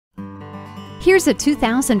Here's a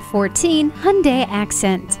 2014 Hyundai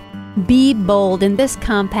Accent. Be bold in this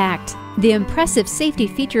compact. The impressive safety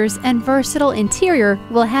features and versatile interior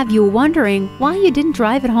will have you wondering why you didn't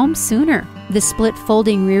drive it home sooner. The split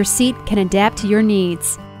folding rear seat can adapt to your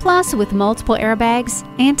needs. Plus, with multiple airbags,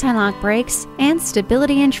 anti-lock brakes, and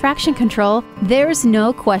stability and traction control, there's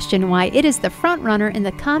no question why it is the front runner in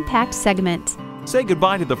the compact segment. Say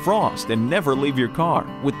goodbye to the frost and never leave your car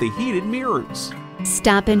with the heated mirrors.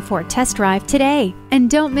 Stop in for a test drive today and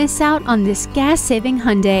don't miss out on this gas-saving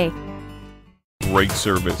Hyundai. Great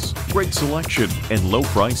service, great selection, and low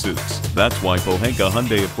prices. That's why Pohanka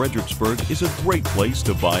Hyundai of Fredericksburg is a great place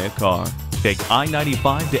to buy a car. Take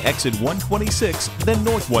I-95 to exit 126, then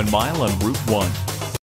north 1 mile on Route 1.